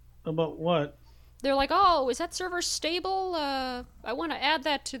 About what? They're like, "Oh, is that server stable? I want to add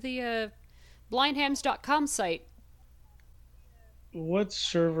that to the blindhams.com site." What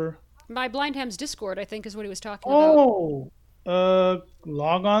server? My Blindhams Discord, I think, is what he was talking about. Oh,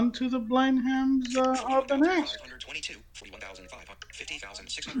 Log on to the Blind Hams hub and ask. 522, 41,500,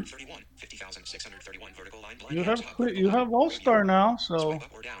 50,631, 50,631 vertical line blind You hams have hub. you have All Star now, so Swipe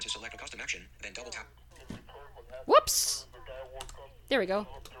up or down to select a custom action, then double tap. Whoops! There we go.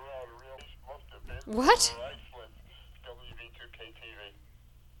 What?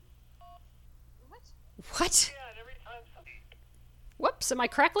 What? Whoops, am I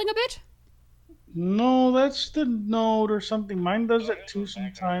crackling a bit? no, that's the node or something. Mine does it too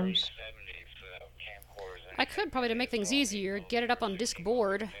sometimes. I could probably, to make things easier, get it up on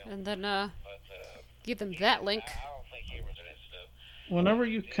Discboard and then give them that link. Whenever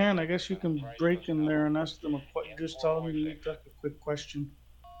you can, I guess you can break in there and ask them just tell them you need to ask a quick question.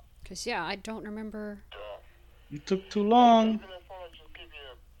 Cause yeah, I don't remember. You took too long.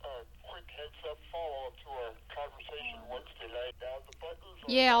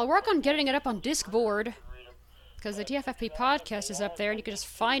 Yeah, I'll work on getting it up on Discboard. Because the TFFP podcast is up there and you can just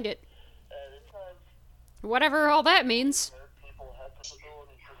find it. Whatever all that means.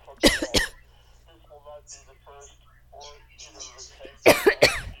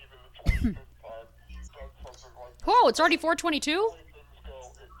 Oh, it's already 4:22?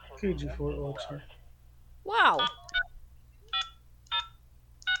 KG4, oh, sorry. Wow. Real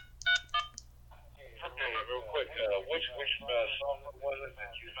quick, which song was it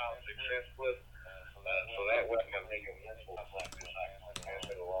that you found success with? So that way I'm thinking pass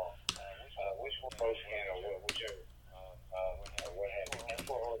it along. Which one was whichever. What happened?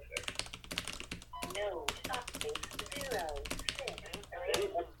 Info or six? Node update 0, 6, 3.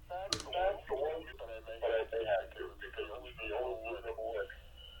 That's the one that they have to because it was the old work.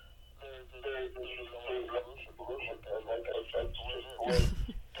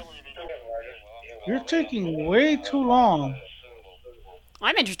 You're taking way too long.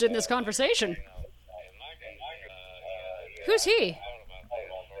 I'm interested in this conversation. Who's he?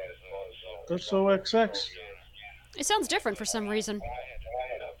 That's OXX. It sounds different for some reason.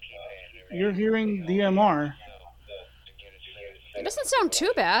 You're hearing DMR. It doesn't sound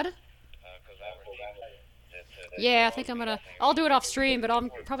too bad. Yeah, I think I'll do it off stream, but I'm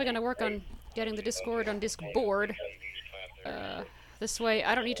probably gonna work on getting the Discord on Discboard. This way,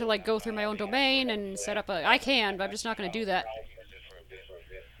 I don't need to like go through my own domain and set up I can, but I'm just not gonna do that.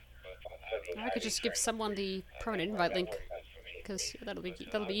 I could just give someone the permanent invite link, because that'll be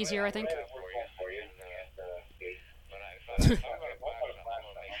easier, I think.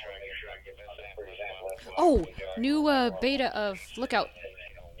 Oh, new beta of Lookout.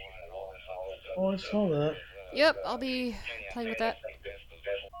 Oh, I saw that. Yep, I'll be playing with that.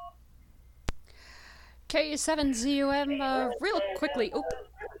 K7ZUM, real quickly. Oop.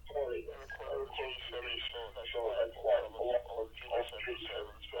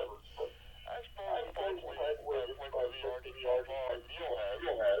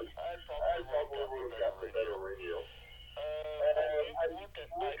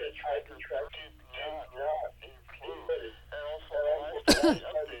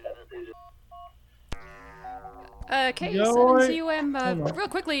 K7ZUM, real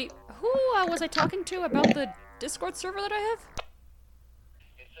quickly, who was I talking to about the Discord server that I have?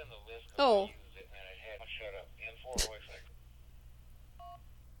 Oh.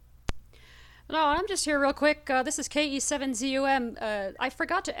 No, I'm just here real quick. This is KE7ZUM. I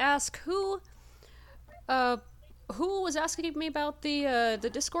forgot to ask who was asking me about the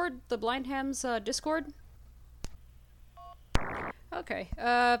Discord, the Blind Hams Discord. Okay.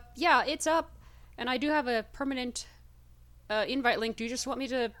 Yeah, it's up, and I do have a permanent invite link. Do you just want me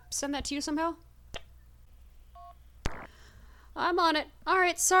to send that to you somehow? I'm on it.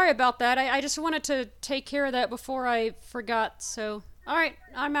 Alright, sorry about that. I just wanted to take care of that before I forgot, so... Alright,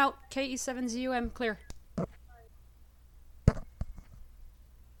 I'm out. KE7ZUM, clear.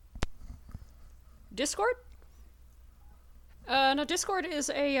 Discord? No, Discord is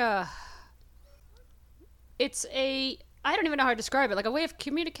a, It's a... I don't even know how to describe it. Like a way of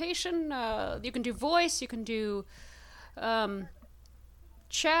communication. You can do voice, you can do...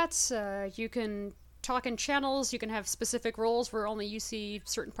 chats, you can talk in channels, you can have specific roles where only you see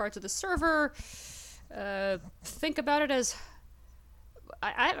certain parts of the server. Think about it as...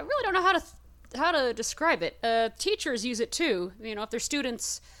 I really don't know how to describe it. Teachers use it too. You know, if their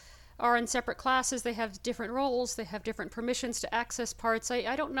students are in separate classes, they have different roles, they have different permissions to access parts.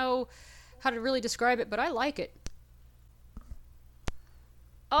 I don't know how to really describe it, but I like it.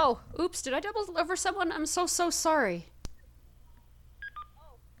 Oh, oops, did I double over someone? I'm so sorry.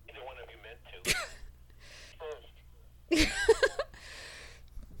 Either one of you meant to.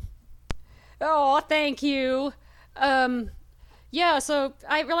 Oh, thank you. Yeah, so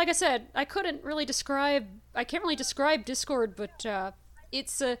like I said, I can't really describe Discord, but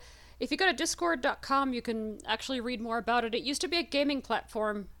it's if you go to discord.com, you can actually read more about it. It used to be a gaming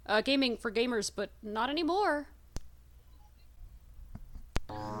platform, gaming for gamers, but not anymore.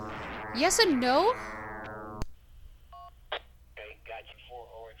 Yes and no. Okay, got you for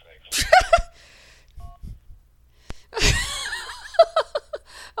OXX.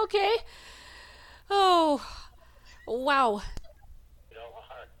 Okay. Oh, wow. You know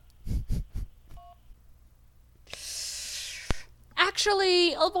what?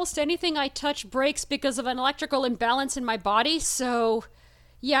 Actually, almost anything I touch breaks because of an electrical imbalance in my body, so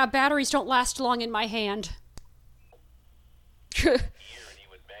yeah, batteries don't last long in my hand.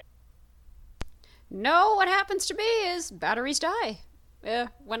 No, what happens to me is batteries die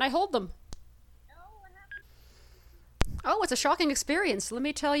when I hold them. Oh, it's a shocking experience, let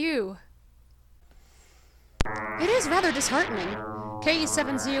me tell you. It is rather disheartening.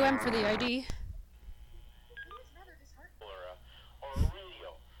 KE7ZUM for the ID. Or a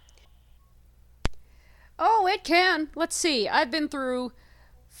radio. Oh, it can. Let's see. I've been through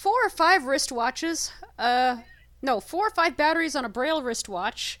 4 or 5 wristwatches. 4 or 5 batteries on a Braille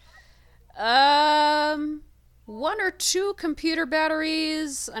wristwatch. 1 or 2 computer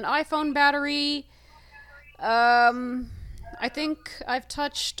batteries, an iPhone battery. I think I've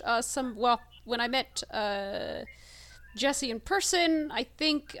touched some. Well, when I met Jesse in person,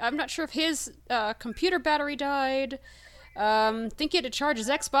 I'm not sure if his computer battery died. Think he had to charge his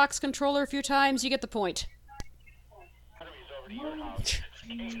Xbox controller a few times. You get the point.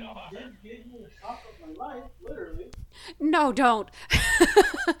 No, don't.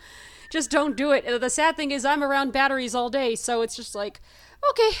 Just don't do it. The sad thing is I'm around batteries all day, so it's just like,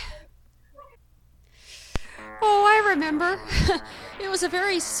 okay. Oh, I remember. It was a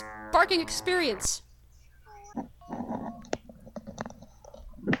very sparking experience.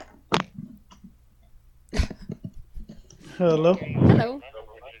 Hello. Hello.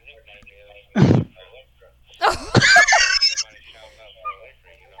 Oh.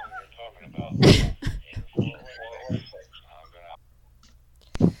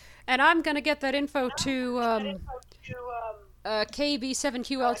 And I'm gonna get that info to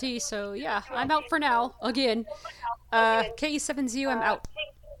KB7QLT, so yeah, I'm out for now. Again. K7ZU, I'm out.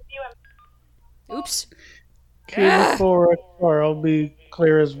 Oops. K4XR, I'll be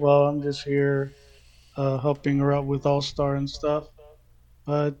clear as well. I'm just here helping her out with All Star and stuff.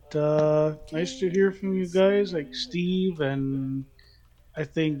 But nice to hear from you guys, like Steve, and I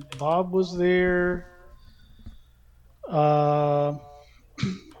think Bob was there.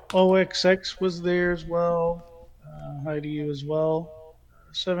 OXX was there as well. Hi to you as well.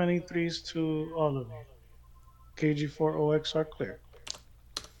 783s to all of you. KG4OX are clear.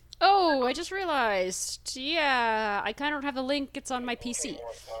 Oh, I just realized. Yeah, I kind of don't have the link. It's on my PC.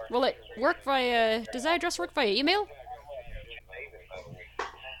 Will it work via... Does that address work via email?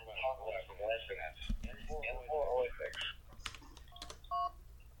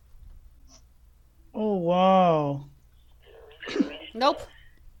 Oh, wow. Nope.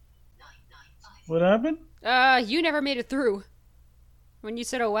 What happened? You never made it through. When you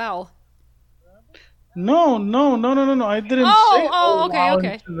said, oh, wow. No. I didn't say Oh, okay, wow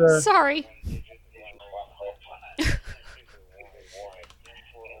okay. into the- Sorry.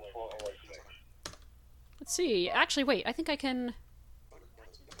 Let's see. Actually, wait. I think I can...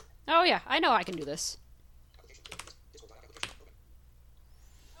 Oh, yeah. I know I can do this.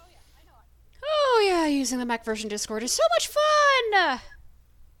 Oh, yeah. Using the Mac version Discord is so much fun!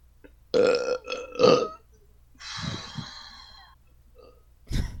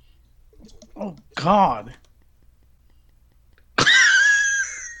 Oh, God.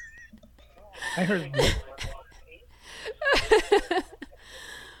 I heard that.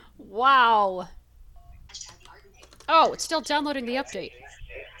 Wow. Oh, it's still downloading the update.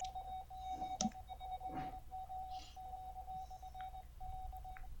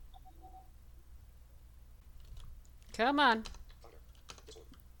 Come on.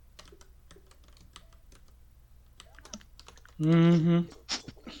 Mm-hmm.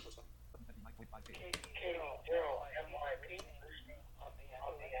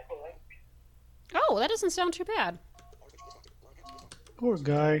 Oh, that doesn't sound too bad. Poor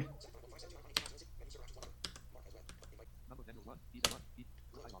guy.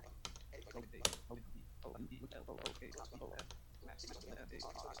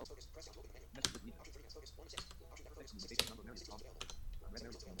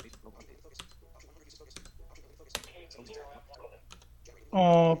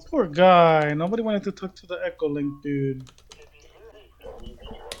 Oh, poor guy. Nobody wanted to talk to the Echo Link dude.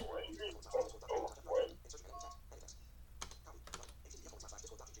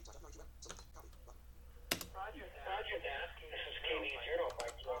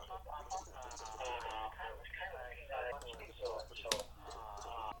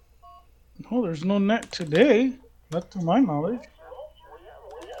 Oh, there's no net today. Not to my knowledge.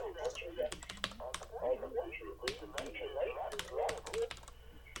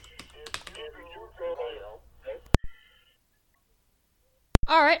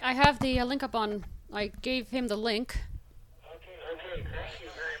 All right, I have the link up on. I gave him the link.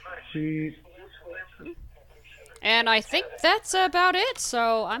 See. And I think that's about it.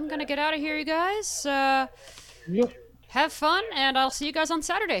 So I'm gonna get out of here, you guys. Yep. Have fun, and I'll see you guys on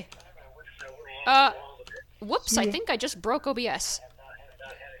Saturday. Whoops! I think I just broke OBS.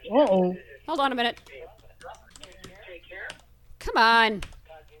 Uh-oh. Hold on a minute. Come on.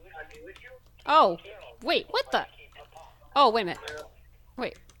 Oh, wait. What the? Oh, wait a minute.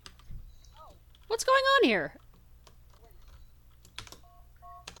 Wait. What's going on here?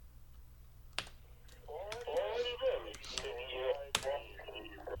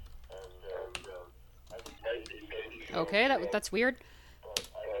 Okay, that's weird.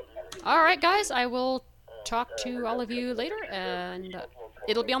 Alright, guys, I will talk to all of you later, and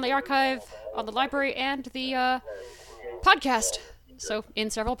it'll be on the archive, on the library, and the podcast. So, in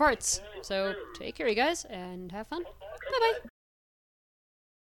several parts. So, take care, you guys, and have fun. Bye-bye.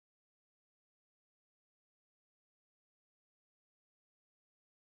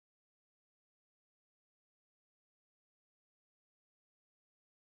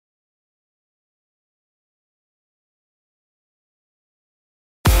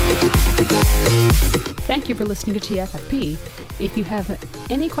 Thank you for listening to TFFP. If you have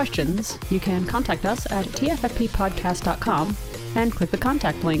any questions, you can contact us at tffppodcast.com and click the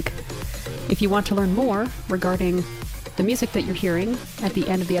contact link. If you want to learn more regarding the music that you're hearing at the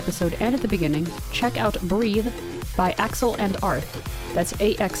end of the episode and at the beginning, check out Breathe by Axel and Arth. That's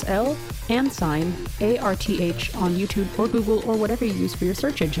AXL and sign ARTH on YouTube or Google or whatever you use for your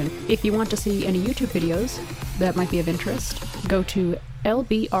search engine. If you want to see any YouTube videos that might be of interest, go to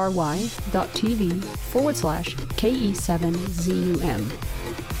lbry.tv/KE7ZUM.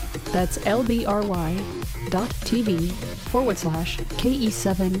 That's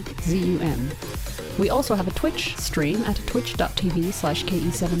lbry.tv/KE7ZUM. We also have a Twitch stream at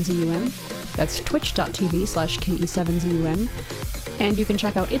twitch.tv/KE7ZUM. That's twitch.tv/KE7ZUM. And you can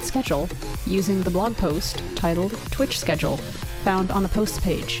check out its schedule using the blog post titled Twitch Schedule, found on the posts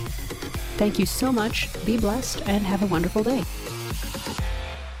page. Thank you so much, be blessed, and have a wonderful day.